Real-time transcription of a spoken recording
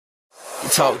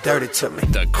Talk dirty to me.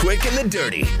 The Quick and the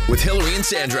Dirty with Hillary and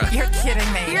Sandra. You're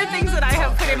kidding me. Here are things that I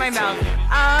have put in my mouth.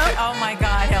 Oh my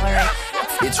God,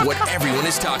 Hillary. It's what everyone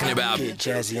is talking about. Get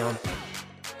jazzy on.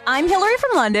 I'm Hillary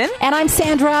from London. And I'm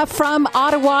Sandra from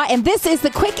Ottawa, and this is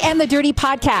the Quick and the Dirty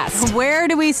podcast. Where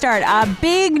do we start?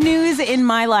 Big news in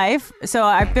my life. So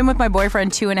I've been with my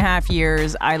boyfriend 2.5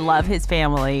 years. I love his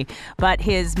family, but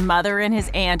his mother and his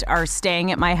aunt are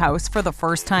staying at my house for the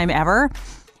first time ever.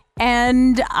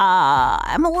 And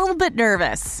I'm a little bit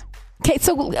nervous. Okay,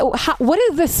 so what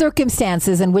are the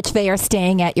circumstances in which they are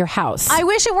staying at your house? I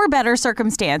wish it were better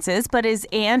circumstances, but his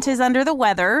aunt is under the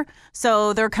weather,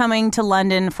 so they're coming to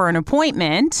London for an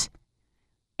appointment,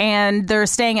 and they're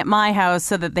staying at my house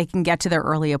so that they can get to their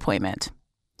early appointment.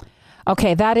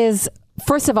 Okay, that is,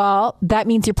 first of all, that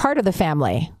means you're part of the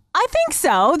family. I think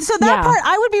so. So that part,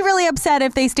 I would be really upset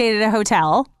if they stayed at a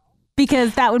hotel,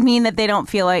 because that would mean that they don't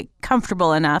feel like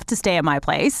comfortable enough to stay at my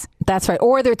place. That's right.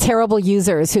 Or they're terrible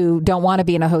users who don't want to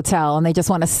be in a hotel and they just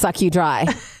want to suck you dry.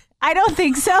 I don't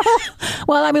think so.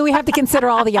 Well, I mean, we have to consider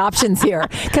all the options here,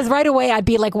 because right away I'd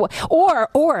be like,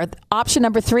 or option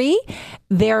number 3,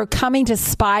 they're coming to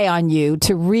spy on you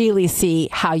to really see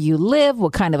how you live,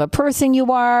 what kind of a person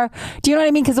you are. Do you know what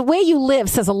I mean? Because the way you live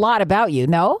says a lot about you,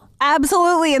 no?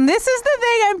 Absolutely. And this is the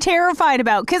thing I'm terrified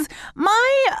about, because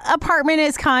my apartment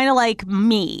is kind of like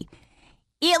me.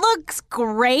 It looks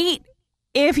great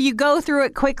if you go through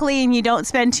it quickly and you don't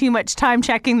spend too much time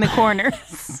checking the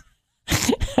corners.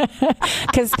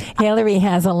 Because Hillary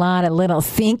has a lot of little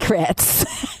secrets.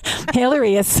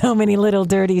 Hillary has so many little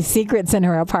dirty secrets in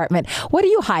her apartment. What are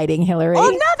you hiding, Hillary? Oh,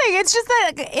 nothing. It's just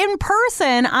that in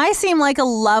person, I seem like a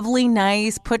lovely,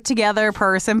 nice, put together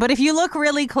person. But if you look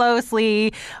really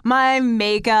closely, my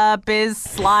makeup is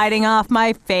sliding off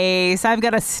my face. I've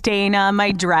got a stain on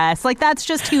my dress. Like, that's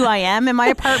just who I am. And my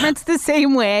apartment's the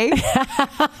same way.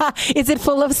 Is it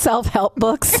full of self-help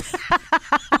books?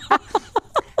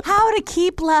 How to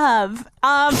keep love.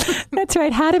 That's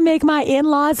right. How to make my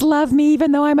in-laws love me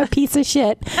even though I'm a piece of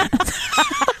shit.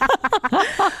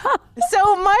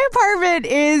 So my apartment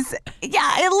is,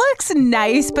 it looks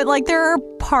nice, but like there are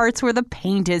parts where the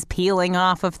paint is peeling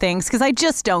off of things because I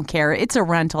just don't care. It's a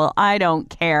rental. I don't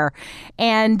care.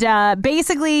 And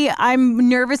basically, I'm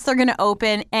nervous they're going to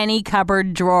open any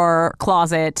cupboard, drawer,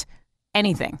 closet,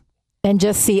 anything. And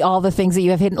just see all the things that you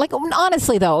have hidden. Like,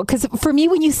 honestly, though, because for me,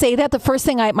 when you say that, the first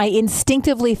thing I might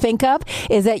instinctively think of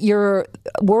is that you're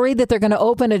worried that they're going to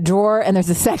open a drawer and there's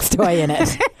a sex toy in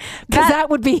it. Because that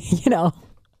would be,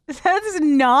 That's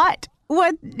not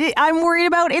what I'm worried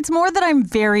about. It's more that I'm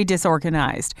very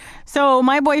disorganized. So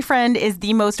my boyfriend is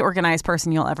the most organized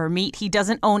person you'll ever meet. He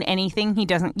doesn't own anything he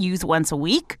doesn't use once a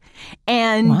week.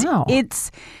 And it's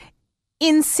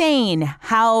insane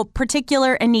how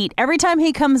particular and neat. Every time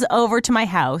he comes over to my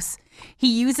house, he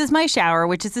uses my shower,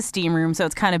 which is a steam room, so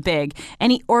it's kind of big,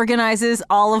 and he organizes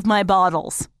all of my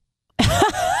bottles.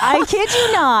 I kid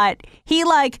you not. He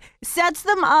sets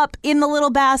them up in the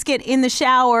little basket in the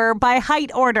shower by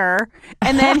height order,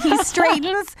 and then he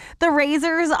straightens the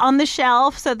razors on the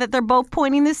shelf so that they're both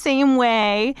pointing the same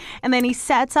way, and then he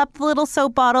sets up the little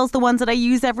soap bottles, the ones that I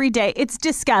use every day. It's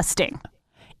disgusting.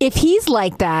 If he's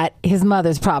like that, his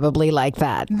mother's probably like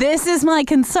that. This is my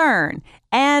concern.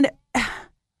 And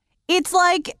it's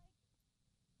like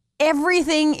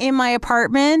everything in my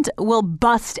apartment will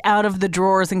bust out of the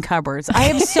drawers and cupboards. I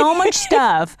have so much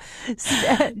stuff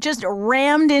just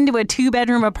rammed into a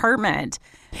 2-bedroom apartment.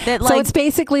 So it's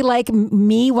basically like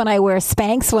me when I wear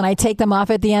Spanx. When I take them off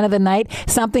at the end of the night,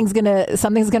 something's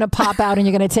gonna pop out and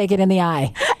you're gonna take it in the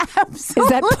eye. Absolutely. Is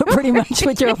that pretty much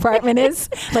what your apartment is?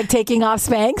 Like taking off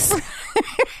Spanx?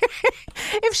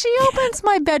 If she opens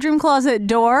my bedroom closet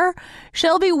door,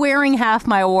 she'll be wearing half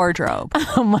my wardrobe.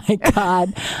 Oh my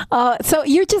God. So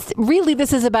you're just really,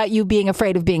 this is about you being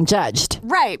afraid of being judged.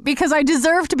 Right, because I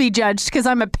deserve to be judged because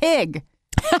I'm a pig.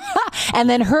 And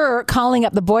then her calling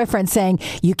up the boyfriend saying,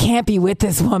 you can't be with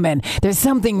this woman. There's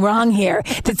something wrong here.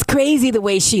 That's crazy the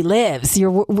way she lives.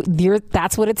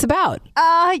 That's what it's about.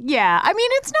 Yeah. I mean,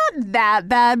 it's not that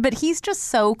bad, but he's just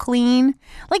so clean.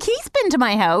 Like, he's been to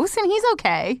my house and he's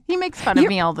okay. He makes fun of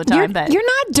me all the time. But you're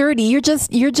not dirty. You're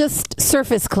just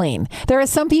surface clean. There are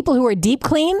some people who are deep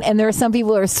clean and there are some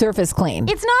people who are surface clean.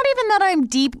 It's not even that I'm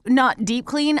not deep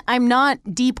clean. I'm not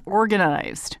deep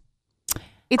organized.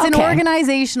 It's an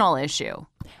organizational issue.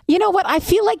 You know what? I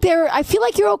feel like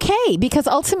you're okay because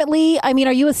ultimately, I mean,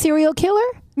 are you a serial killer?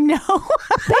 No.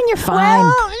 Then you're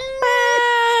fine.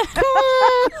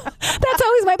 That's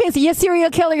always my base. You're a serial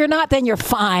killer, you're not, then you're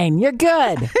fine. You're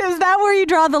good. Is that where you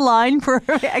draw the line for...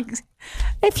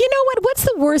 If you know what's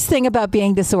the worst thing about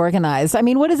being disorganized? I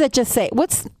mean, what does it just say?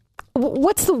 What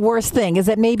what's the worst thing? Is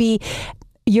that maybe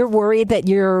you're worried that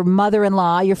your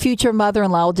mother-in-law, your future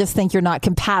mother-in-law will just think you're not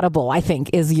compatible, I think,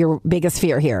 is your biggest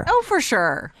fear here. Oh, for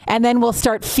sure. And then we'll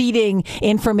start feeding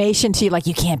information to you like,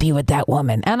 you can't be with that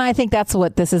woman. And I think that's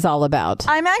what this is all about.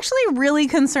 I'm actually really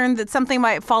concerned that something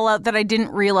might fall out that I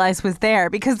didn't realize was there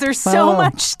because there's so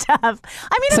much stuff.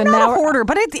 I mean, I'm not a hoarder,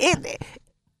 but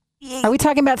Are we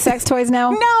talking about sex toys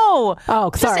now? No.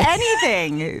 Oh, sorry. Just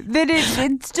anything.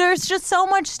 There's just so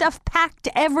much stuff packed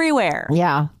everywhere.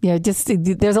 Yeah.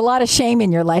 There's a lot of shame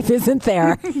in your life, isn't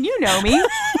there? You know me.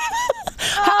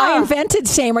 I invented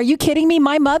shame. Are you kidding me?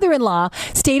 My mother-in-law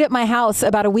stayed at my house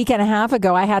about a week and a half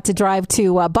ago. I had to drive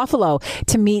to Buffalo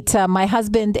to meet my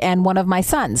husband and one of my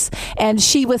sons. And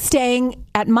she was staying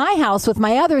at my house with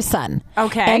my other son.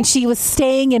 Okay. And she was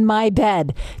staying in my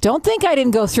bed. Don't think I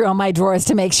didn't go through all my drawers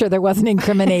to make sure there wasn't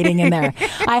incriminating in there.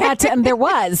 I had to, and there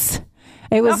was.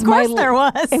 It was of course there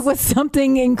was. It was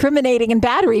something incriminating and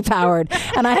battery powered.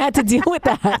 And I had to deal with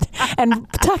that and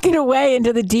tuck it away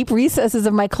into the deep recesses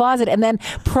of my closet and then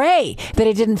pray that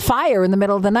it didn't fire in the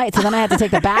middle of the night. So then I had to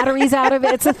take the batteries out of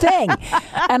it. It's a thing.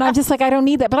 And I'm just like, I don't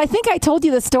need that. But I think I told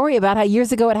you the story about how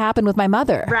years ago it happened with my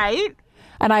mother. Right.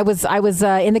 And I was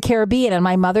in the Caribbean, and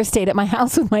my mother stayed at my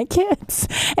house with my kids.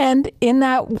 And in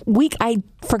that week, I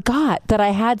forgot that I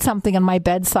had something on my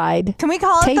bedside. Can we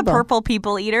call it the purple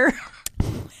people eater?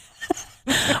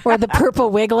 Or the purple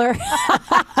wiggler.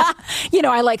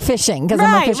 I like fishing because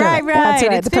I'm a fisher. Right. That's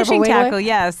right. It's the fishing purple tackle,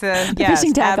 yes. The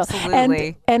fishing tackle.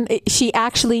 Absolutely. And she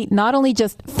actually not only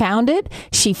just found it,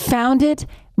 she found it,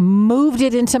 moved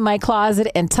it into my closet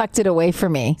and tucked it away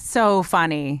from me. So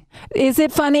funny. Is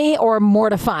it funny or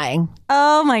mortifying?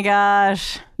 Oh my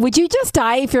gosh. Would you just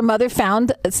die if your mother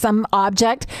found some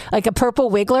object like a purple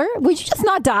wiggler? Would you just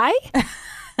not die?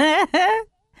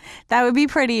 That would be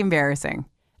pretty embarrassing.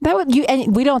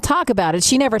 And we don't talk about it.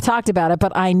 She never talked about it,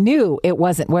 but I knew it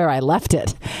wasn't where I left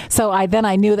it. So I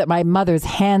knew that my mother's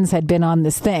hands had been on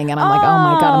this thing, and I'm like,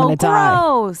 oh my God, I'm going to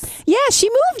gross. die. Yeah, she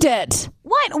moved it.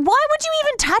 What? Why would you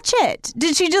even touch it?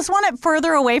 Did she just want it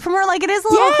further away from her? Like, it is a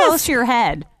little close to your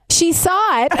head. She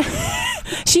saw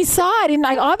it. She saw it, and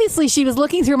obviously she was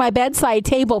looking through my bedside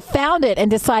table, found it,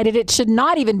 and decided it should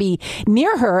not even be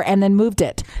near her, and then moved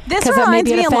it. This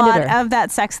reminds me a lot of that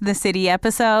Sex and the City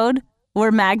episode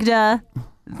where Magda,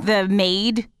 the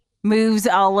maid, moves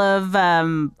all of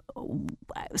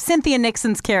Cynthia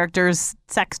Nixon's character's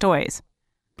sex toys.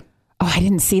 Oh, I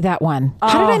didn't see that one.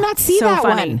 How did I not see that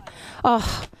one?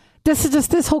 Oh,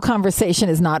 this whole conversation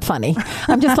is not funny.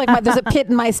 I'm just like, there's a pit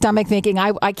in my stomach thinking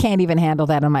I can't even handle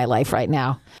that in my life right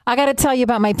now. I got to tell you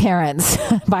about my parents.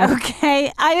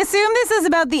 Okay. I assume this is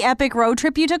about the epic road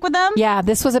trip you took with them? Yeah,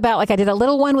 this was about I did a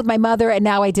little one with my mother and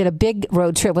now I did a big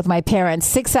road trip with my parents,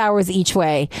 6 hours each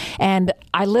way. And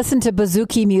I listened to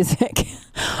bouzouki music.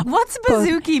 What's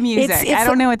bouzouki music? I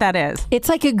don't know what that is. It's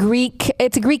like a Greek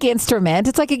instrument.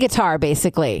 It's like a guitar,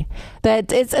 basically.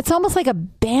 That it's almost like a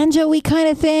banjo-y kind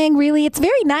of thing, really. It's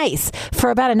very nice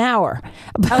for about an hour.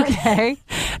 But okay.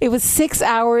 It was 6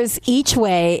 hours each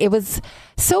way. It was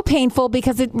so painful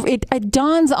because it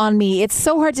dawns on me. It's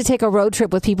so hard to take a road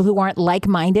trip with people who aren't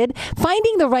like-minded.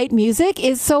 Finding the right music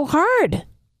is so hard.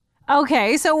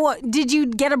 Okay, so did you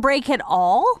get a break at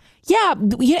all? Yeah,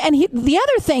 and the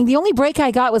other thing, the only break I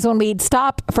got was when we'd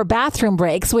stop for bathroom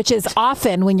breaks, which is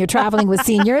often when you're traveling with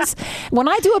seniors. When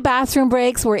I do a bathroom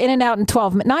breaks, we're in and out in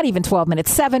 12, not even 12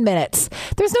 minutes, 7 minutes.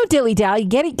 There's no dilly-dally.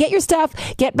 Get your stuff,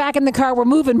 get back in the car. We're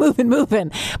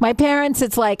moving. My parents,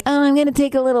 it's like, I'm going to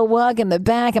take a little walk in the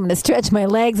back. I'm going to stretch my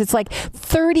legs. It's like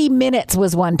 30 minutes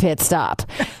was one pit stop.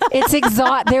 It's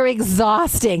they're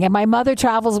exhausting. And my mother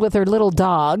travels with her little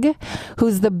dog,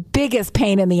 who's the biggest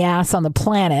pain in the ass on the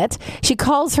planet. She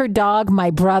calls her dog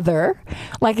my brother.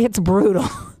 Like, it's brutal.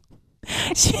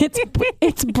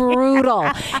 It's brutal.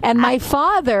 And my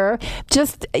father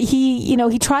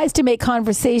he tries to make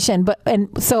conversation,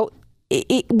 so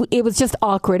it was just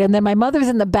awkward. And then my mother's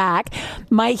in the back.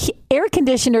 My air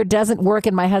conditioner doesn't work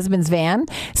in my husband's van.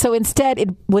 So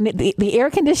instead, when the air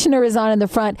conditioner is on in the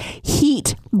front,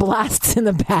 heat blasts in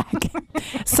the back.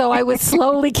 So I was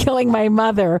slowly killing my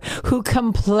mother, who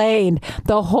complained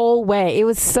the whole way. It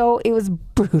was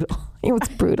brutal. It was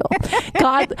brutal.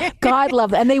 God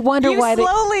loved it. And they wonder why you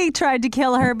slowly tried to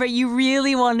kill her, but you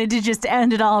really wanted to just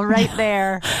end it all right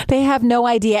there. They have no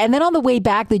idea. And then on the way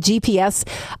back, the GPS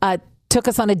took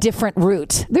us on a different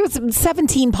route. There was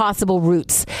 17 possible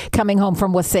routes coming home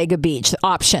from Wasaga Beach,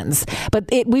 options. But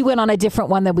we went on a different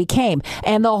one than we came.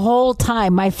 And the whole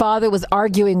time, my father was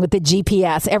arguing with the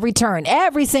GPS every turn,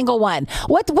 every single one.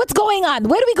 What's going on?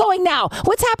 Where are we going now?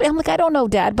 What's happening? I'm like, I don't know,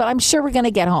 Dad, but I'm sure we're going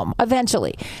to get home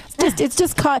eventually.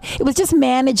 It was just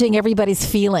managing everybody's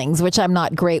feelings, which I'm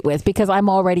not great with because I'm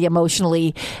already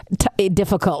emotionally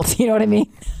difficult. You know what I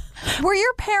mean? Were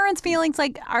your parents' feelings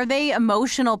are they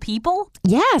emotional people?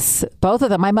 Yes, both of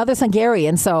them. My mother's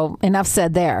Hungarian, so enough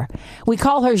said there. We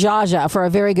call her Jaja for a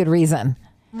very good reason.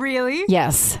 Really?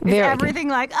 Yes. Is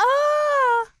everything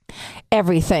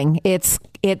Everything. It's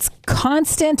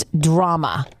constant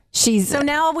drama. So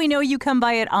now we know you come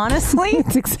by it honestly?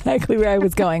 That's exactly where I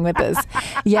was going with this.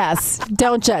 Yes.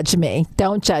 Don't judge me.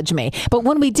 Don't judge me. But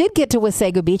when we did get to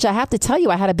Wasaga Beach, I have to tell you,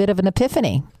 I had a bit of an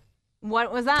epiphany.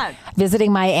 What was that?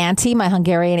 Visiting my auntie, my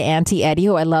Hungarian auntie Eddie,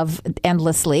 who I love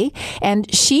endlessly.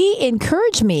 And she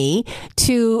encouraged me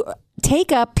to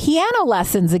take up piano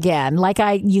lessons again, like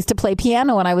I used to play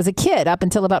piano when I was a kid up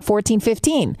until about 14,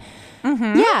 15.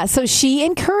 Mm-hmm. Yeah, so she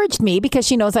encouraged me because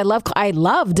she knows I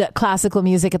loved classical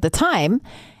music at the time.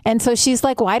 And so she's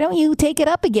like, why don't you take it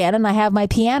up again? And I have my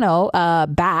piano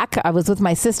back. I was with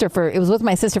my sister for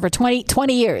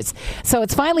 20 years. So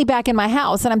it's finally back in my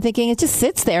house. And I'm thinking it just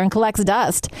sits there and collects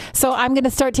dust. So I'm going to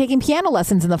start taking piano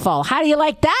lessons in the fall. How do you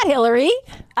like that, Hillary?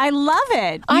 I love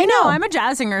it. I know. I'm a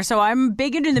jazz singer, so I'm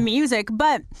big into the music.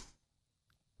 But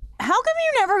how come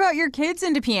you never got your kids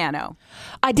into piano?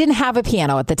 I didn't have a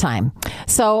piano at the time.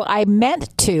 So I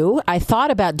meant to. I thought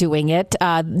about doing it.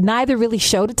 Neither really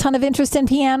showed a ton of interest in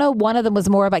piano. One of them was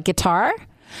more about guitar.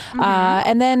 Mm-hmm.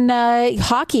 And then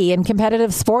hockey and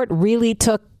competitive sport really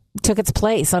took its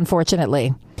place,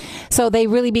 unfortunately. So they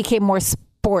really became more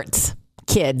sports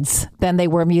kids than they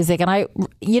were music. And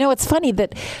it's funny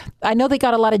that I know they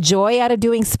got a lot of joy out of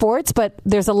doing sports, but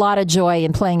there's a lot of joy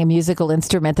in playing a musical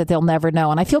instrument that they'll never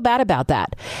know. And I feel bad about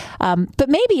that. But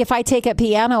maybe if I take up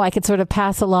piano, I could sort of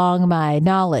pass along my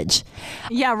knowledge.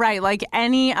 Yeah, right. Like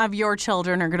any of your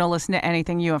children are going to listen to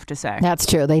anything you have to say. That's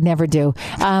true. They never do.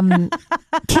 Do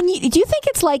you think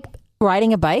it's like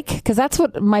riding a bike? Because that's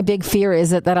what my big fear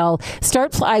is, that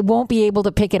I won't be able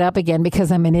to pick it up again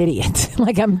because I'm an idiot.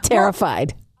 Like I'm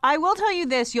terrified. Well, I will tell you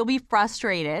this, you'll be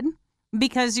frustrated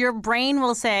because your brain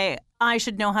will say, I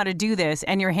should know how to do this.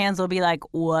 And your hands will be like,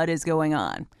 what is going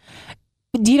on?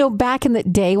 Do you know, back in the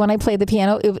day when I played the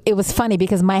piano, it was funny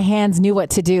because my hands knew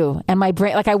what to do. And my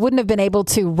brain, I wouldn't have been able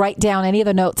to write down any of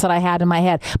the notes that I had in my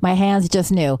head. My hands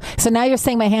just knew. So now you're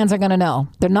saying my hands are going to know.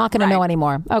 They're not going to know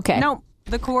anymore. Okay. No.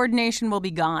 The coordination will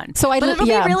be gone. But it'll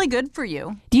be really good for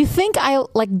you. Do you think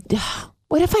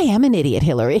what if I am an idiot,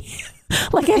 Hillary?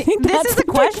 I think this is a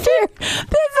question.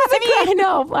 I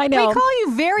know. They call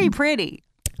you very pretty.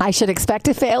 I should expect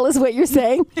to fail, is what you're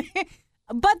saying.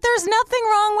 But there's nothing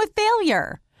wrong with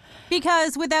failure.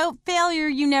 Because without failure,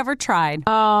 you never tried.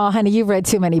 Oh, honey, you've read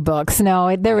too many books.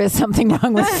 No, there is something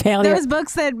wrong with failure. Those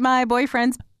books that my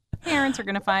boyfriend's parents are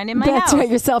going to find in my house. That's right,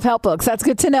 your self-help books. That's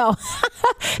good to know.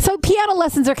 So piano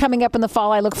lessons are coming up in the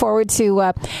fall. I look forward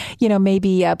to,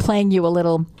 maybe playing you a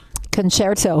little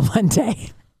concerto one day.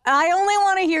 I only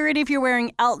want to hear it if you're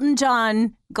wearing Elton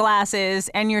John glasses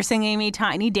and you're singing me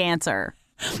Tiny Dancer.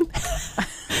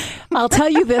 I'll tell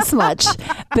you this much.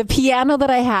 The piano that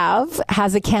I have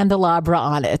has a candelabra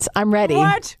on it. I'm ready.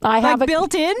 What? I have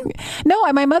built in? No,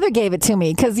 my mother gave it to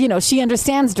me because, she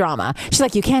understands drama. She's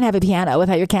like, you can't have a piano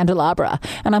without your candelabra.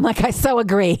 And I'm like, I so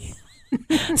agree.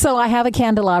 So I have a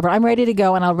candelabra. I'm ready to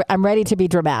go and I'm ready to be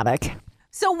dramatic.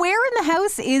 So where in the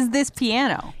house is this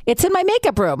piano? It's in my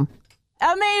makeup room.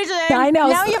 Amazing. I know.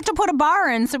 Now you have to put a bar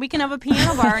in so we can have a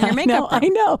piano bar in your makeup room. I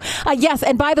know. Yes.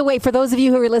 And by the way, for those of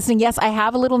you who are listening, yes, I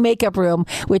have a little makeup room,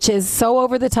 which is so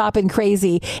over the top and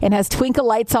crazy and has twinkle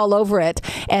lights all over it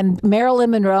and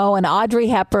Marilyn Monroe and Audrey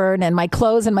Hepburn and my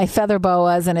clothes and my feather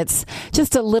boas. And it's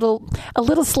just a little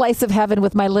slice of heaven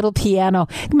with my little piano.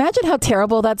 Imagine how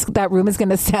terrible that room is going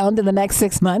to sound in the next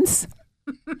 6 months.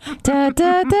 Da,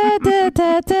 da, da, da,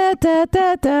 da, da, da,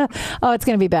 da, da. Oh, it's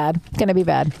going to be bad. It's going to be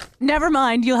bad. Never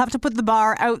mind. You'll have to put the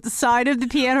bar outside of the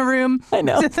piano room. I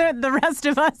know. So that the rest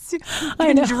of us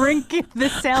can drink the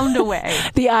sound away.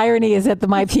 The irony is that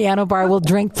my piano bar will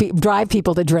drive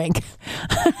people to drink.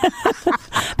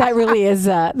 That really is.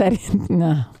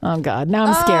 No. Oh, God. Now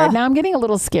I'm scared. Now I'm getting a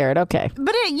little scared. Okay.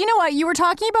 But you know what? You were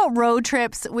talking about road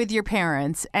trips with your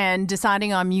parents and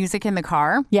deciding on music in the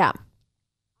car. Yeah.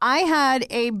 I had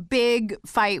a big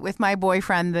fight with my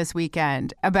boyfriend this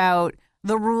weekend about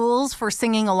the rules for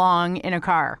singing along in a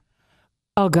car.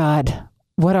 Oh, God.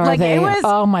 What are they?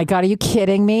 Oh my God, are you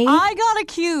kidding me? I got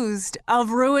accused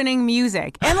of ruining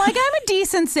music. And I'm a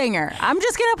decent singer. I'm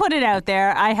just going to put it out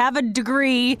there. I have a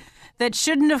degree that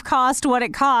shouldn't have cost what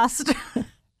it cost.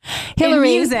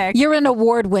 Hillary, in music. You're an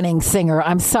award-winning singer.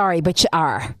 I'm sorry, but you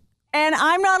are. And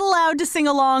I'm not allowed to sing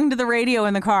along to the radio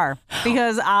in the car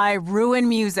because I ruin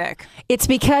music. It's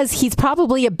because he's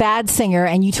probably a bad singer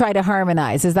and you try to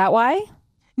harmonize. Is that why?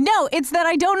 No, it's that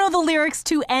I don't know the lyrics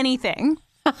to anything.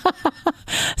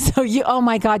 So oh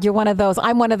my God, you're one of those.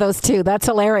 I'm one of those too. That's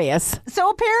hilarious. So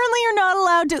apparently you're not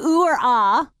allowed to ooh or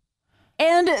ah.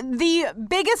 And the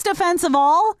biggest offense of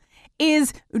all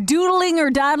is doodling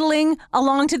or daddling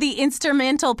along to the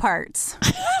instrumental parts.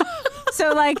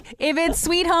 So if it's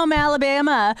Sweet Home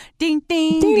Alabama, ding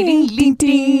ding ding ding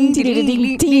ding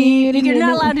ding ding, you're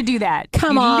not allowed to do that.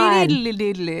 Come on.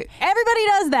 Everybody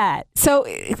does that. So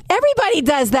everybody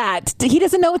does that. He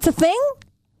doesn't know it's a thing?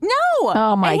 No.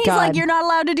 Oh my God. And he's God. you're not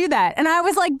allowed to do that. And I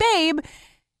was like, babe,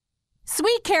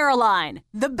 Sweet Caroline,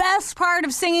 the best part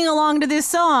of singing along to this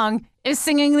song is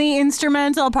singing the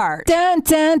instrumental part. Dun,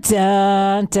 dun,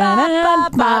 dun,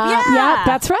 dun, dun, yeah,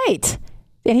 that's right.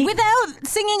 And without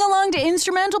singing along to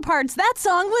instrumental parts, that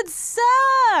song would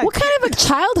suck. What kind of a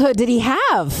childhood did he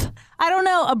have? I don't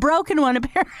know, a broken one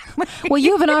apparently. Well,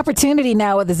 you have an opportunity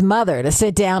now with his mother to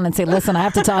sit down and say, listen, I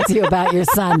have to talk to you about your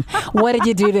son. What did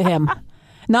you do to him?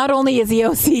 Not only is he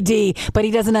OCD, but he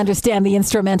doesn't understand the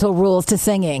instrumental rules to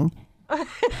singing.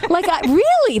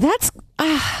 Really, that's...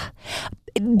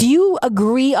 Do you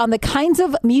agree on the kinds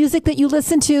of music that you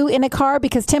listen to in a car?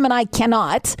 Because Tim and I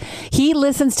cannot. He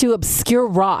listens to obscure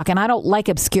rock, and I don't like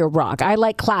obscure rock. I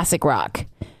like classic rock.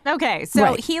 Okay,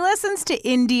 so he listens to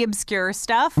indie obscure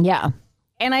stuff. Yeah.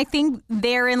 And I think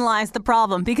therein lies the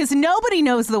problem, because nobody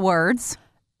knows the words.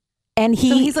 And so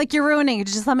he's like, you're ruining it.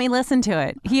 Just let me listen to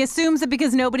it. He assumes that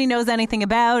because nobody knows anything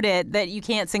about it, that you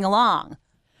can't sing along.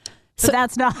 So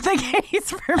that's not the case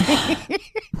for me.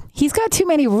 He's got too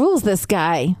many rules, this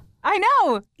guy. I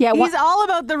know. Yeah, he's all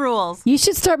about the rules. You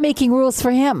should start making rules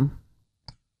for him.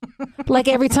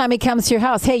 Every time he comes to your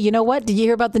house. Hey, you know what? Did you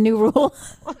hear about the new rule?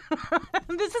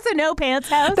 This is a no pants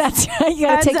house. That's right. You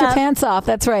got to take your pants off.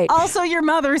 That's right. Also, your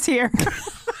mother's here.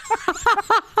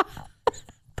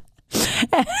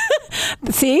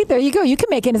 See, there you go. You can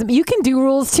make it. You can do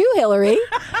rules too, Hillary.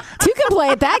 You can play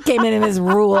at that game in his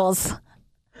rules.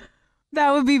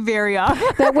 That would be very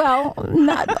awkward.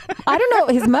 I don't know.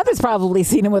 His mother's probably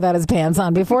seen him without his pants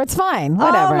on before. It's fine.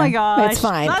 Whatever. Oh my gosh. It's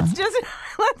fine.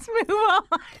 Let's move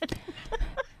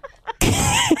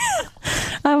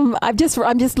on.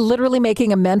 I'm just literally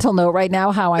making a mental note right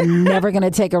now how I'm never going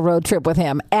to take a road trip with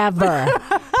him ever.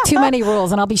 Too many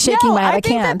rules, and I'll be shaking my head. I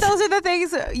can't. That those are the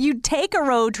things you take a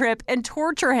road trip and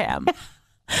torture him.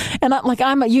 And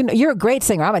you're a great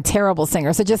singer. I'm a terrible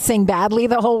singer. So just sing badly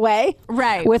the whole way.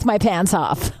 Right. With my pants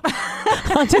off.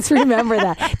 I'll just remember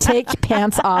that. Take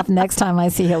pants off next time I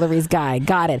see Hillary's guy.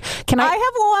 Got it. I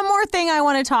have one more thing I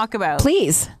want to talk about.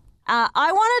 Please.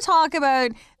 I want to talk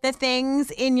about the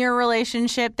things in your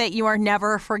relationship that you are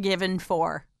never forgiven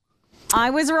for. I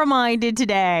was reminded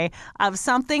today of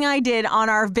something I did on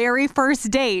our very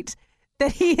first date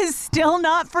that he is still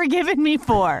not forgiven me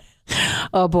for.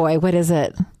 Oh boy, what is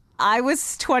it? I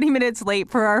was 20 minutes late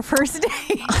for our first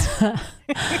date.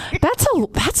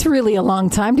 That's really a long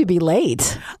time to be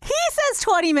late. He says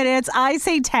 20 minutes. I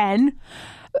say 10.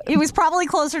 It was probably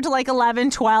closer to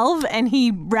 11, 12, and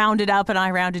he rounded up and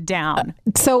I rounded down.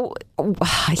 So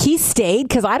he stayed?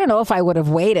 Because I don't know if I would have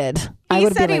waited. He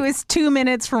said he was 2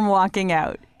 minutes from walking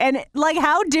out. And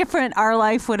how different our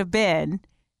life would have been.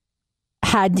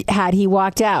 Had he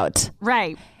walked out.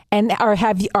 Right. And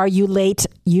are you late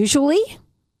usually?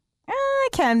 I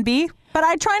can be, but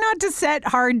I try not to set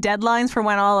hard deadlines for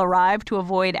when I'll arrive to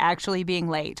avoid actually being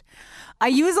late. I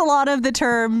use a lot of the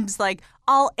terms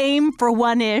I'll aim for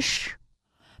 1-ish.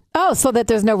 Oh, so that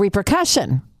there's no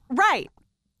repercussion. Right.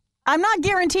 I'm not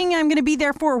guaranteeing I'm going to be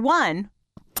there for 1.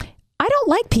 I don't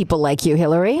like people like you,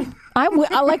 Hillary.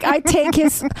 I take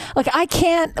his, I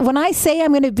can't, when I say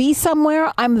I'm going to be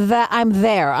somewhere, I'm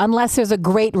there unless there's a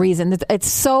great reason. It's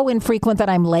so infrequent that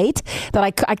I'm late that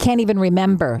I can't even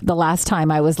remember the last time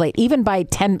I was late. Even by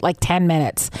 10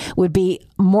 minutes would be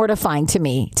mortifying to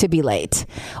me to be late.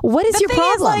 What is your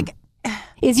problem?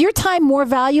 Is your time more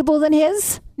valuable than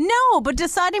his? No, but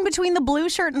deciding between the blue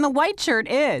shirt and the white shirt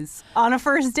is on a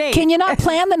first date. Can you not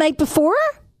plan the night before?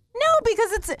 No,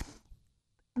 because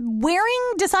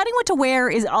deciding what to wear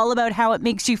is all about how it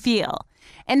makes you feel.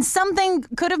 And something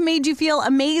could have made you feel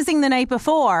amazing the night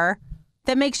before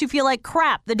that makes you feel like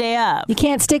crap the day of. You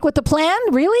can't stick with the plan?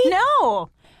 Really?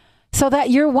 No. So that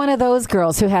you're one of those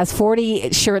girls who has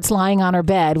 40 shirts lying on her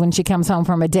bed when she comes home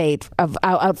from a date of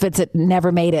outfits that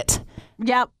never made it.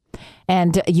 Yep.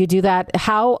 And you do that.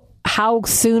 How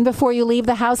soon before you leave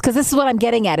the house? Because this is what I'm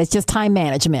getting at. It's just time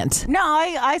management. No,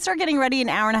 I start getting ready an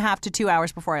hour and a half to 2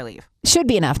 hours before I leave. Should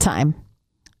be enough time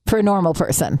for a normal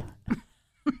person.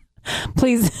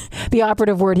 Please, the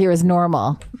operative word here is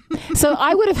normal. So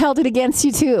I would have held it against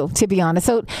you too, to be honest.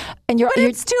 So, but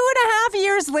it's 2.5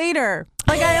 years later.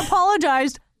 Like, I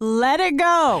apologized. Let it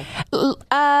go.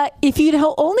 If you'd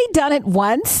only done it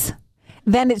once,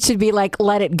 then it should be like,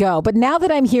 let it go. But now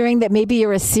that I'm hearing that maybe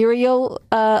you're a serial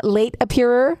late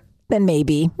appearer, then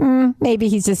maybe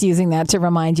he's just using that to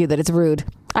remind you that it's rude.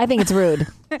 I think it's rude.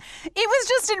 It was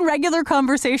just in regular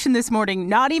conversation this morning,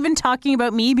 not even talking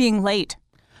about me being late.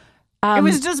 It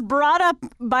was just brought up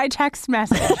by text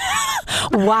message.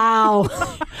 Wow.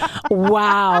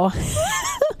 Wow.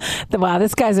 Wow,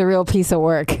 this guy's a real piece of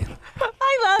work.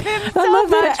 I love him so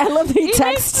much. I love that he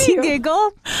texts you. Makes me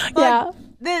giggle. Yeah.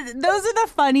 Those are the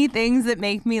funny things that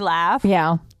make me laugh.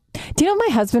 Yeah. Do you know what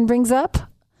my husband brings up?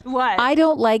 What? I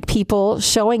don't like people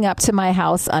showing up to my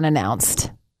house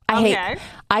unannounced.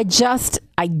 I just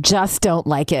don't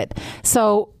like it.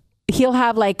 So he'll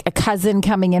have like a cousin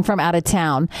coming in from out of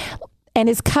town, and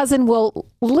his cousin will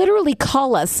literally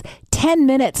call us 10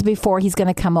 minutes before he's going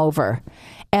to come over.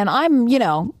 And I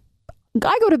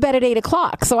go to bed at 8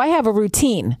 o'clock, so I have a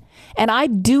routine. And I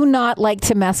do not like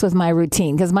to mess with my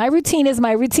routine because my routine is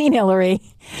my routine, Hillary.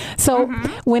 So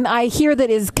when I hear that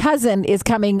his cousin is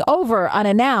coming over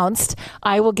unannounced,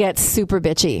 I will get super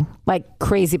bitchy, like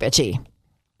crazy bitchy.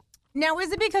 Now,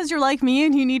 is it because you're like me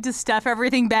and you need to stuff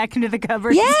everything back into the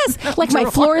cupboard? Yes. Like my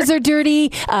floors are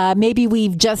dirty. Maybe we're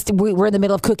in the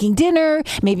middle of cooking dinner.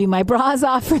 Maybe my bra's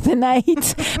off for the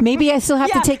night. Maybe I still have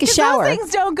to take a shower. Those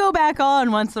things don't go back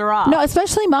on once they're off. No,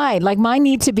 especially mine. Like mine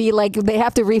need to be like, they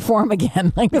have to reform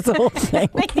again. Like this whole thing.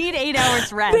 They need 8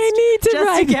 hours rest. They need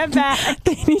to get back.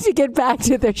 They need to get back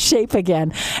to their shape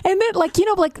again. And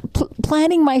then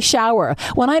planning my shower.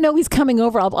 When I know he's coming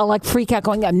over, I'll like freak out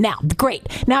going, now, great.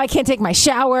 Now I can't take my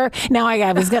shower. Now I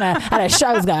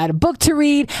had a book to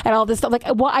read and all this stuff. Like,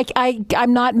 well,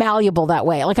 I'm not malleable that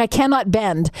way. Like I cannot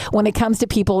bend when it comes to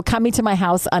people coming to my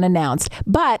house unannounced.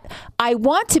 But I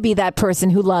want to be that person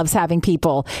who loves having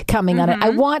people coming on it. I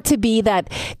want to be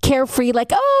that carefree, like,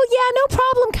 oh yeah, no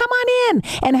problem, come on in,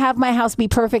 and have my house be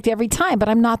perfect every time. But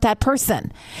I'm not that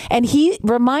person. And he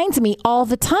reminds me all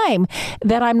the time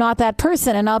that I'm not that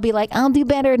person. And I'll be like, I'll do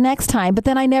better next time. But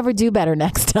then I never do better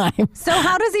next time. So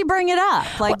how does he bring it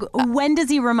up? Like, when does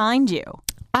he remind you?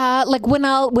 Like when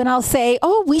I'll say,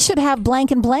 oh, we should have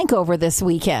blank and blank over this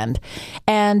weekend.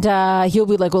 And he'll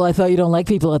be like, well, I thought you don't like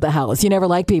people at the house. You never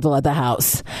like people at the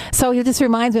house. So he just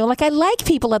reminds me, like, I like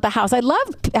people at the house. I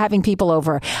love having people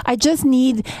over. I just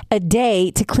need a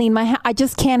day to clean my house. I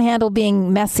just can't handle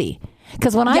being messy.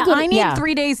 Because when I need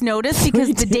 3 days notice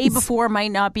because the day before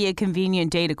might not be a convenient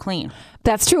day to clean.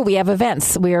 That's true. We have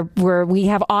events where we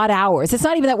have odd hours. It's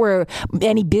not even that we're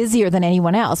any busier than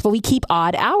anyone else, but we keep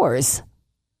odd hours.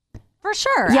 For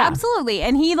sure. Yeah. Absolutely.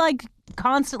 And he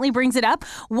constantly brings it up.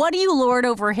 What do you lord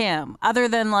over him other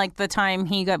than the time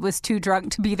he was too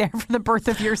drunk to be there for the birth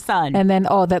of your son? And then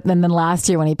then last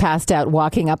year when he passed out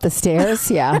walking up the stairs.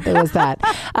 Yeah, there was that.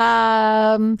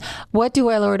 What do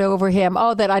I lord over him?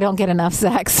 Oh, that I don't get enough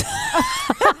sex.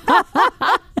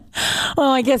 Oh,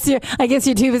 I guess you're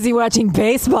too busy watching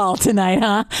baseball tonight,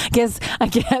 huh? I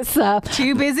guess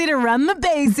too busy to run the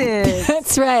bases.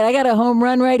 That's right. I got a home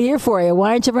run right here for you.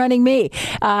 Why aren't you running me?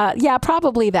 Yeah,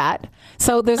 probably that.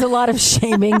 So there's a lot of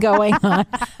shaming going on.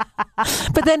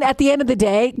 But then at the end of the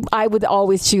day, I would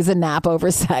always choose a nap over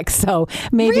sex. So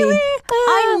maybe really?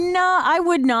 I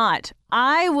would not.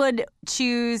 I would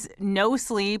choose no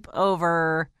sleep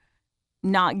over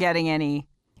not getting any.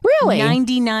 Really?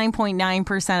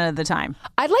 99.9% of the time.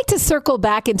 I'd like to circle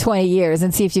back in 20 years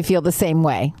and see if you feel the same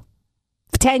way.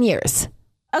 10 years.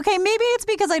 Okay, maybe it's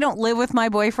because I don't live with my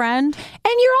boyfriend.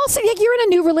 And you're also, you're in a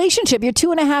new relationship. You're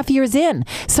 2.5 years in.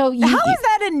 So how is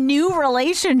that a new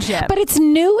relationship? But it's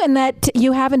new in that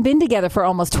you haven't been together for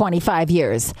almost 25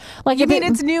 years. You mean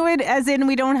it's new as in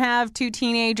we don't have two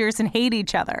teenagers and hate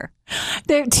each other?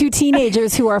 They're two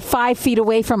teenagers who are 5 feet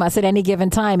away from us at any given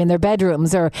time in their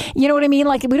bedrooms, or you know what I mean?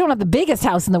 Like, we don't have the biggest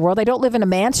house in the world. I don't live in a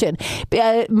mansion.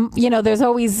 There's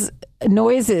always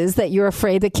noises that you're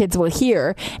afraid the kids will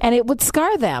hear, and it would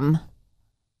scar them.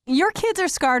 Your kids are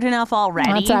scarred enough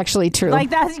already. That's actually true.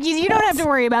 Like that, you don't have to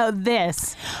worry about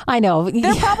this. I know.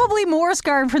 They're probably more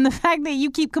scarred from the fact that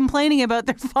you keep complaining about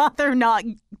their father not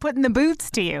putting the boots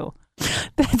to you.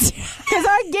 Because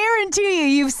I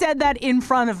guarantee you've said that in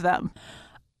front of them.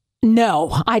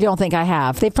 No, I don't think I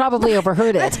have. They've probably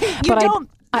overheard it. You don't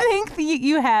think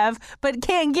you have, but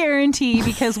can't guarantee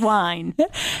because wine.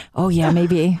 Oh, yeah,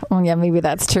 maybe. Oh, yeah, maybe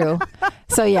that's true.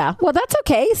 So, yeah. Well, that's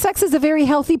okay. Sex is a very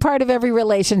healthy part of every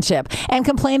relationship. And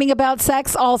complaining about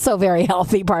sex, also very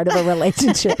healthy part of a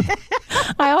relationship.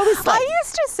 I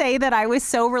used to say that I was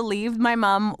so relieved. My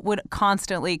mom would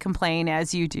constantly complain,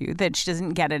 as you do, that she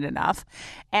doesn't get it enough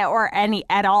or any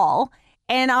at all.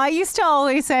 And I used to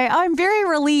always say, I'm very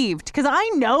relieved because I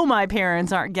know my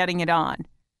parents aren't getting it on.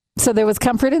 So there was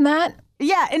comfort in that?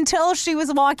 Yeah, until she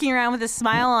was walking around with a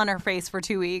smile on her face for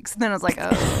 2 weeks. And then I was like,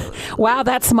 oh. Wow,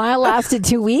 that smile lasted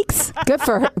 2 weeks? Good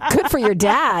for her. Good for your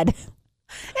dad.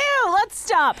 Ew, let's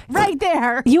stop right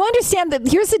there. You understand that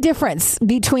here's the difference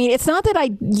between, it's not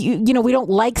that we don't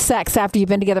like sex after you've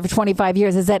been together for 25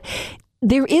 years, is that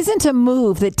there isn't a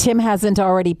move that Tim hasn't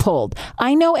already pulled.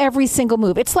 I know every single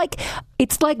move. It's like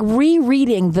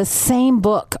rereading the same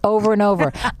book over and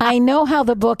over. I know how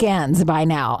the book ends by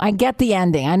now. I get the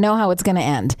ending. I know how it's going to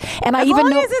end. And as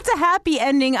long as it's a happy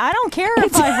ending, I don't care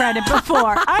if I've read it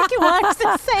before. I can watch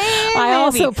the same I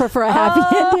movie also prefer a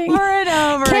happy ending. Over and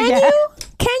over Can again. you?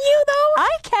 Can you though? I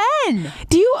can.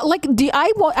 Do you like?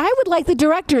 I would like the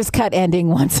director's cut ending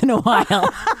once in a while.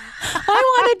 I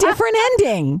want a different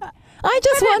ending. I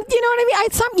just want, you know what I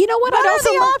mean? You know what? What are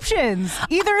the options?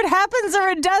 Either it happens or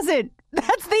it doesn't.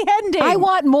 That's the ending. I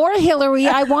want more, Hillary.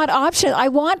 I want options.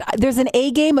 There's an A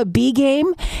game, a B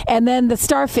game, and then the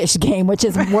starfish game, which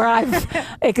is where I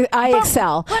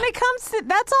excel. When it comes to,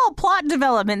 that's all plot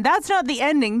development. That's not the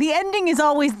ending. The ending is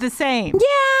always the same.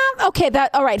 Yeah. Okay.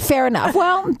 All right. Fair enough.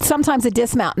 Well, sometimes a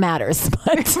dismount matters,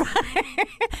 but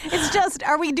it's just,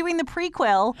 are we doing the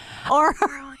prequel or?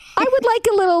 I would like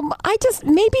a little.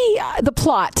 Maybe the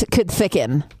plot could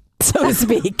thicken, so to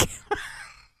speak.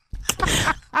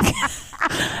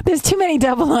 There's too many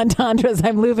double entendres.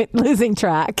 I'm losing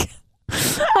track.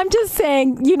 I'm just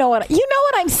saying, you know what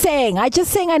I'm saying. I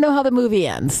just saying I know how the movie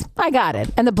ends. I got it.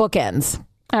 And the book ends.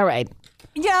 All right.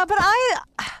 Yeah, but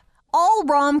all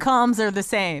rom-coms are the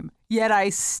same. Yet I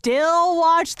still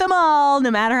watch them all,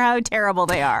 no matter how terrible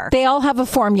they are. They all have a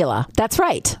formula. That's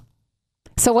right.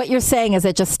 So what you're saying is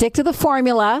that just stick to the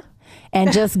formula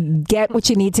and just get what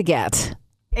you need to get.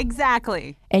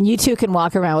 Exactly. And you too can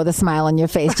walk around with a smile on your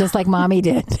face, just like Mommy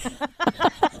did.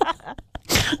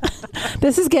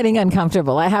 This is getting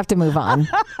uncomfortable. I have to move on.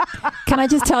 Can I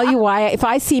just tell you why? If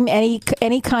I seem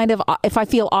if I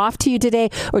feel off to you today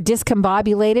or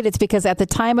discombobulated, it's because at the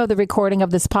time of the recording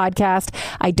of this podcast,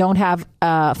 I don't have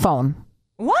a phone.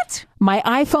 What? My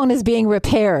iPhone is being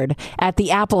repaired at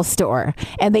the Apple store,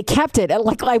 and they kept it.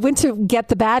 Like, I went to get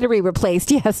the battery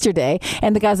replaced yesterday,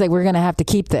 and the guy's like, "We're going to have to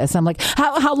keep this." I'm like,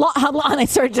 "How long? How long?" And I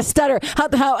started to stutter.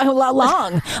 How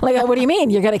long? Like, what do you mean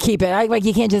you're going to keep it? Like,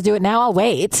 you can't just do it now. I'll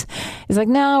wait. He's like,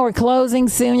 "No, we're closing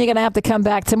soon. You're going to have to come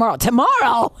back tomorrow."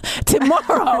 Tomorrow. Couldn't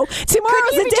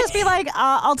you just be like,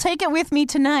 "I'll take it with me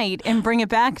tonight and bring it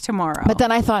back tomorrow"? But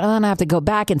then I thought, I have to go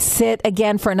back and sit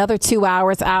again for another 2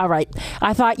 hours. All right.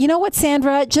 I thought, you know what,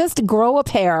 Sandra, just grow a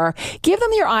pair, give them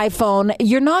your iPhone.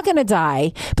 You're not going to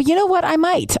die. But you know what? I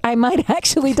might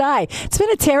actually die. It's been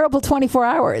a terrible 24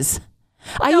 hours.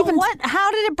 How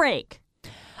did it break?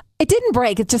 It didn't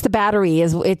break. It's just the battery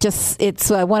it's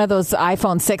one of those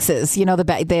iPhone 6s. You know,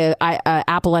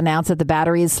 Apple announced that the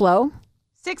battery is slow.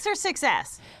 6 or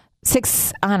 6S?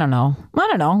 6, I don't know.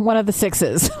 One of the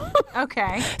 6s.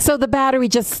 Okay. So the battery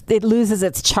it loses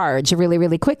its charge really,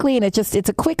 really quickly, and it's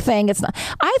a quick thing. It's not.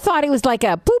 I thought it was like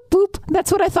a boop boop.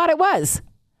 That's what I thought it was.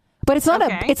 But it's not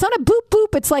it's not a boop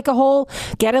boop. It's like a whole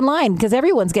get in line because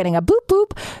everyone's getting a boop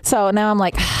boop. So now I'm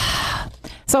like,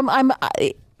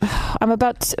 I'm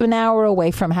about an hour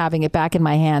away from having it back in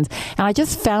my hands, and I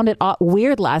just found it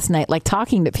weird last night, like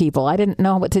talking to people. I didn't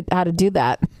know how to do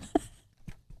that.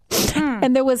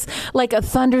 And there was like a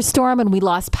thunderstorm and we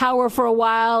lost power for a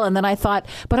while. And then I thought,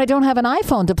 but I don't have an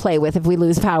iPhone to play with if we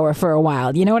lose power for a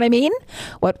while. You know what I mean?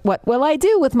 What will I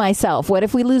do with myself? What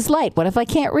if we lose light? What if I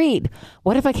can't read?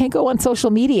 What if I can't go on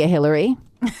social media, Hillary?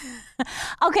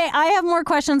 Okay, I have more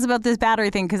questions about this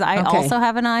battery thing because I also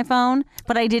have an iPhone,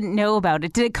 but I didn't know about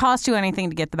it. Did it cost you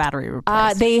anything to get the battery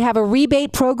replaced? They have a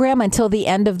rebate program until the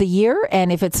end of the year,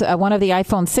 and if it's one of the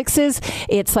iPhone 6s,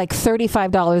 it's like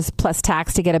 $35 plus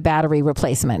tax to get a battery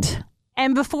replacement.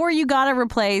 And before you got it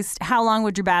replaced, how long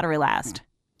would your battery last?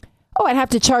 Oh, I'd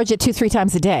have to charge it 2-3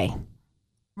 times a day.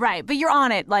 Right, but you're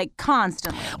on it like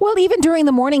constantly. Well, even during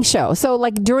the morning show. So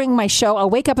like during my show, I'll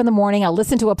wake up in the morning, I'll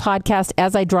listen to a podcast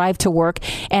as I drive to work,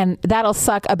 and that'll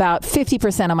suck about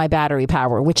 50% of my battery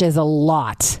power, which is a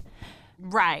lot.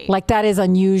 Right. Like that is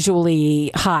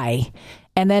unusually high.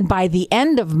 And then by the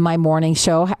end of my morning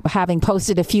show, having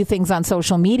posted a few things on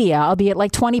social media, I'll be at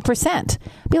like 20%.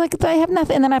 Be like, I have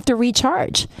nothing, and then I have to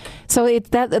recharge. So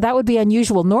that would be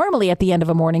unusual. Normally at the end of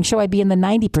a morning show, I'd be in the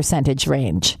 90%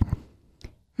 range.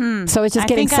 So it's just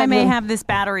getting. I think I may have this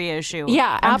battery issue.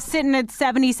 Yeah, I'm sitting at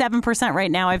 77%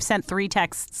 right now. I've sent 3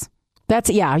 texts.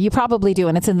 You probably do,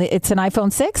 and it's an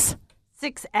iPhone 6.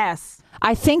 6S.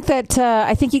 I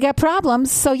think you got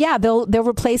problems. So yeah, they'll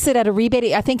replace it at a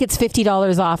rebate. I think it's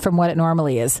 $50 off from what it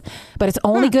normally is, but it's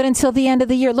only good until the end of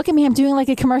the year. Look at me, I'm doing like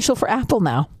a commercial for Apple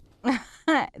now.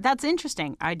 That's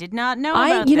interesting. I did not know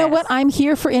about You know what? I'm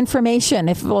here for information.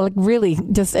 If really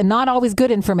just, and not always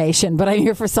good information, but I'm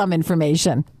here for some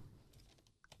information.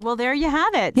 Well, there you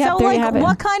have it. Yeah, so, there you have it.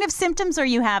 what kind of symptoms are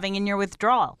you having in your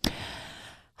withdrawal?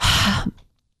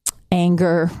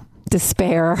 Anger,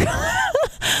 despair.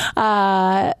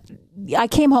 I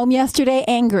came home yesterday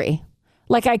angry.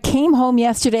 I came home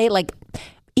yesterday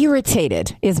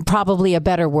irritated is probably a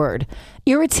better word.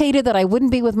 Irritated that I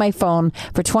wouldn't be with my phone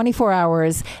for 24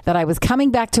 hours, that I was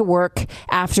coming back to work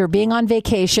after being on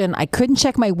vacation. I couldn't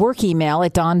check my work email.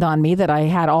 It dawned on me that I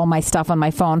had all my stuff on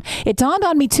my phone. It dawned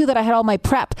on me, too, that I had all my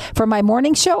prep for my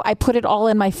morning show. I put it all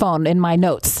in my phone, in my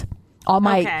notes. All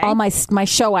my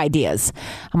show ideas.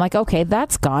 I'm like, okay,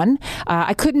 that's gone.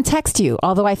 I couldn't text you,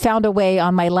 although I found a way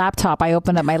on my laptop. I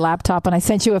opened up my laptop and I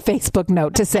sent you a Facebook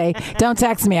note to say, don't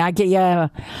text me. I get you.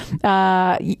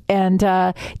 And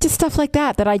just stuff like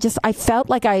that I felt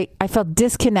like I felt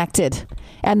disconnected.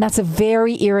 And that's a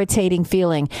very irritating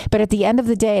feeling. But at the end of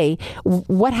the day,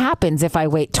 what happens if I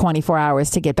wait 24 hours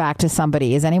to get back to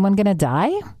somebody? Is anyone going to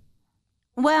die?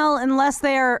 Well, unless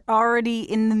they're already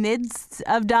in the midst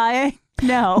of dying.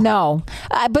 No.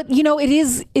 But, it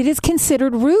is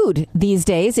considered rude these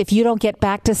days if you don't get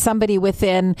back to somebody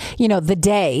within, the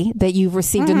day that you've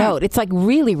received a note. It's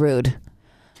really rude.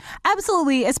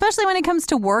 Absolutely. Especially when it comes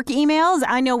to work emails.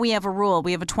 I know we have a rule.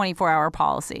 We have a 24-hour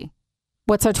policy.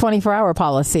 What's our 24-hour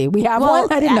policy? We have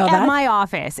one? I didn't know that. At my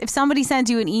office, if somebody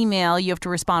sends you an email, you have to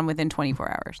respond within 24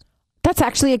 hours. That's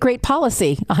actually a great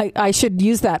policy. I should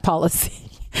use that policy.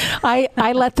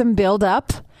 I let them build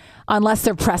up unless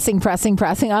they're pressing.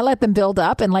 I let them build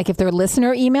up. And if they're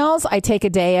listener emails, I take a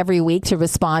day every week to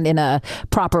respond in a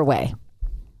proper way.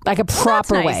 Proper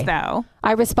that's nice, way. Though.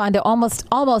 I respond to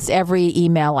almost every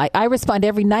email. I respond to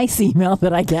every nice email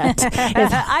that I get.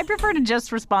 I prefer to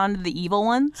just respond to the evil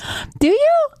ones. Do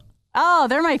you? Oh,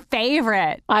 they're my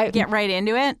favorite. I get right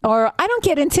into it. Or I don't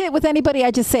get into it with anybody.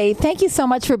 I just say, thank you so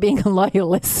much for being a loyal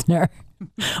listener.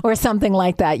 Or something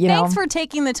like that, Thanks for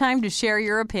taking the time to share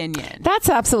your opinion. That's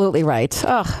absolutely right.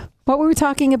 Ugh. What were we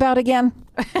talking about again?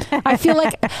 I feel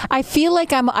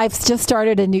like I've just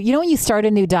started a new, when you start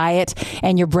a new diet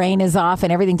and your brain is off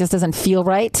and everything just doesn't feel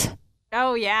right?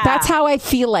 Oh, yeah. That's how I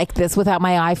feel like this without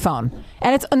my iPhone.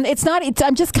 And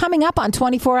I'm just coming up on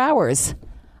 24 hours.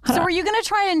 So are you going to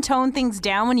try and tone things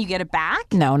down when you get it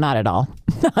back? No, not at all.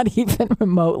 Not even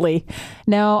remotely.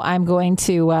 No, I'm going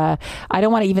to, I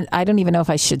don't even know if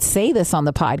I should say this on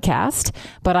the podcast,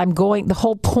 but the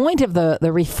whole point of the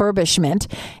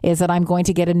refurbishment is that I'm going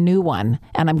to get a new one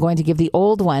and I'm going to give the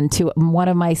old one to one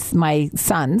of my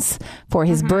sons for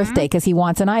his birthday because he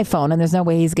wants an iPhone and there's no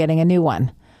way he's getting a new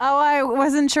one. Oh, I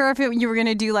wasn't sure if you were going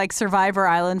to do Survivor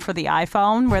Island for the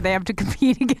iPhone where they have to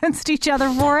compete against each other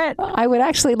for it. I would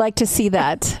actually like to see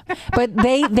that. But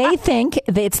they think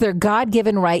that it's their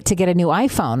God-given right to get a new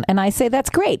iPhone. And I say,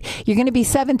 that's great. You're going to be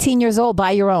 17 years old,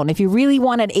 buy your own. If you really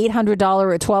want an $800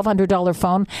 or $1,200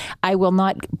 phone, I will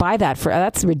not buy that.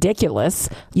 That's ridiculous.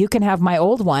 You can have my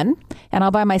old one and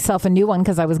I'll buy myself a new one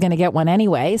because I was going to get one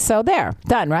anyway. So there,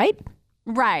 done, right?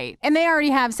 Right. And they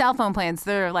already have cell phone plans.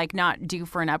 They're not due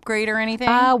for an upgrade or anything.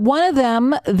 One of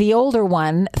them, the older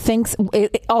one,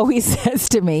 it always says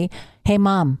to me, hey,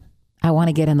 Mom, I want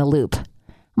to get in the loop.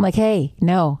 I'm like, hey,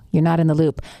 no, you're not in the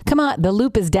loop. Come on. The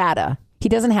loop is data. He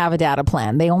doesn't have a data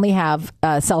plan. They only have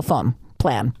a cell phone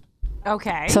plan.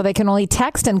 Okay. So they can only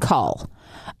text and call.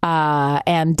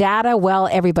 And data, well,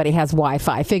 everybody has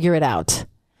Wi-Fi. Figure it out.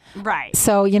 Right.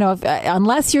 So,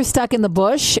 unless you're stuck in the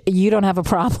bush, you don't have a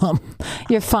problem.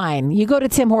 You're fine. You go to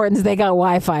Tim Hortons, they got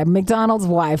Wi-Fi. McDonald's,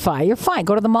 Wi-Fi. You're fine.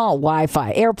 Go to the mall,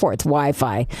 Wi-Fi. Airports,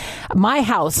 Wi-Fi. My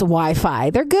house,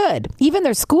 Wi-Fi. They're good. Even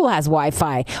their school has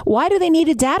Wi-Fi. Why do they need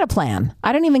a data plan?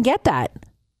 I don't even get that.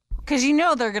 Because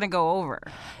they're going to go over.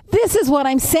 This is what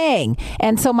I'm saying.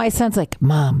 And so my son's like,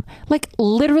 Mom,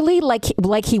 literally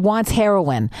like he wants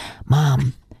heroin.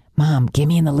 Mom, get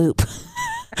me in the loop.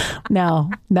 No,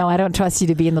 I don't trust you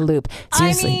to be in the loop.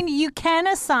 Seriously. I mean, you can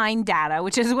assign data,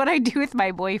 which is what I do with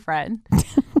my boyfriend.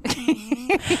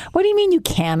 What do you mean you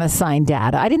can assign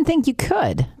data? I didn't think you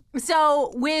could.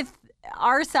 So with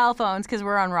our cell phones, because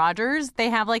we're on Rogers, they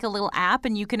have like a little app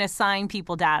and you can assign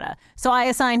people data. So I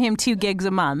assign him 2 gigs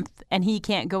a month and he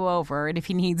can't go over. And if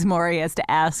he needs more, he has to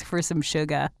ask for some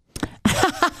sugar.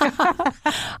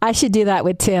 I should do that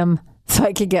with Tim so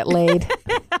I could get laid.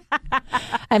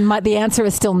 And the answer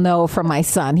is still no from my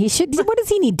son. He should. What does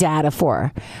he need data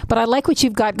for? But I like what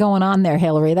you've got going on there,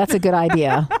 Hillary. That's a good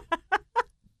idea.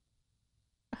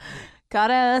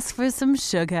 Gotta ask for some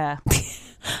sugar.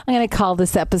 I'm going to call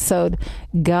this episode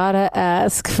 "Gotta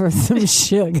Ask for Some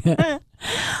Sugar."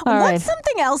 All right. What's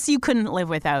something else you couldn't live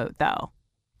without, though?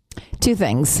 2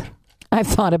 things. I've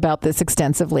thought about this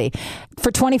extensively.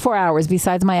 For 24 hours,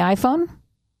 besides my iPhone,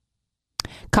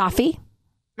 coffee,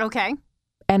 Okay.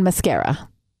 and mascara.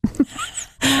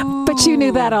 But you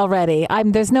knew that already.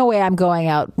 There's no way I'm going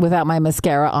out without my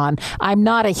mascara on. I'm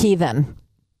not a heathen.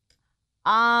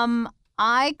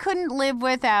 I couldn't live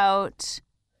without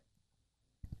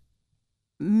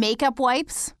makeup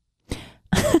wipes.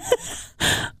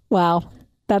 Wow,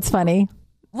 that's funny.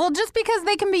 Well, just because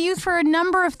they can be used for a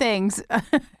number of things.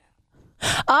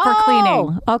 For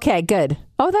cleaning. Okay, good.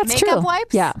 Oh, that's true. Makeup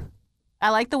wipes? Yeah. I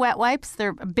like the wet wipes.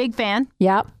 They're a big fan.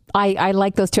 Yeah. I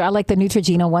like those too. I like the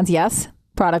Neutrogena ones. Yes.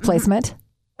 Product placement.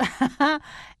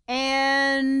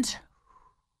 And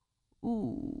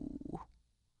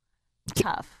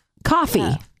tough. Coffee.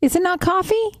 Yeah. Is it not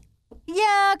coffee?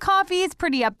 Yeah, coffee is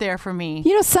pretty up there for me.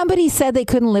 You know, somebody said they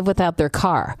couldn't live without their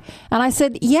car. And I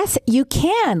said, yes, you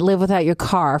can live without your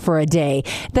car for a day.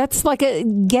 That's like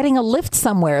getting a lift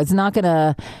somewhere. It's not going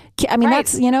to, I mean, Right.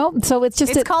 that's, so it's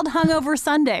just. It's called hungover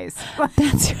Sundays.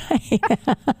 That's right.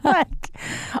 Like,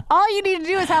 all you need to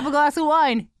do is have a glass of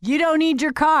wine. You don't need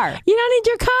your car. You don't need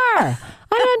your car.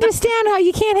 I don't understand how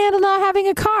you can't handle not having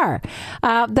a car.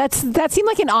 That seemed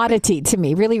like an oddity to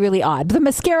me. Really, really odd. The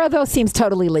mascara, though, seems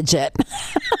totally legit.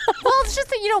 Well, it's just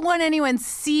that you don't want anyone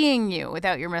seeing you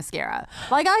without your mascara.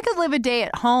 Like, I could live a day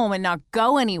at home and not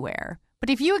go anywhere. But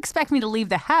if you expect me to leave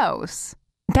the house...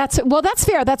 That's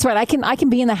fair. That's right. I can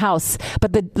be in the house,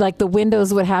 but the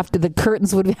windows would have to, the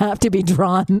curtains would have to be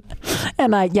drawn.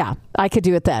 And I could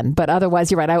do it then. But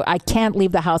otherwise, you're right. I can't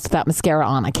leave the house without mascara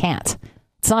on. I can't.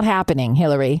 It's not happening,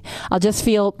 Hillary. I'll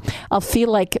feel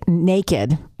like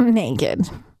naked. Oh.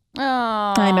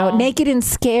 I know. Naked and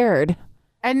scared.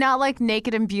 And not like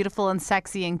naked and beautiful and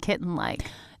sexy and kitten-like.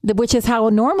 Which is how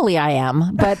normally I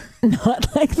am, but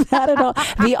not like that at all.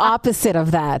 The opposite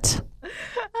of that.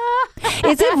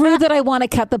 Is it rude that I want to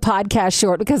cut the podcast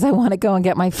short because I want to go and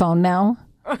get my phone now?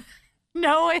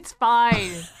 No, it's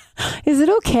fine. Is it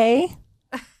okay?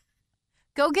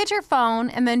 Go get your phone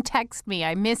and then text me.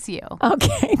 I miss you.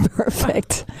 Okay,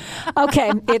 perfect. Okay,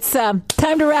 it's time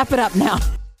to wrap it up now.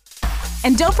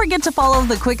 And don't forget to follow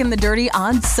The Quick and the Dirty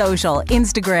on social.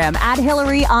 Instagram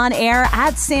 @HillaryOnAir,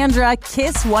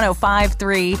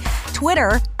 @SandraKiss1053,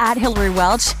 Twitter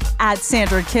 @HillaryWelch,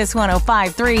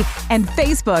 @SandraKiss1053, and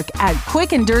Facebook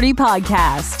 @Quick and Dirty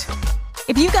Podcast.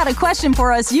 If you've got a question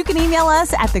for us, you can email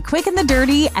us at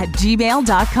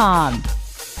thequickandthedirty@gmail.com.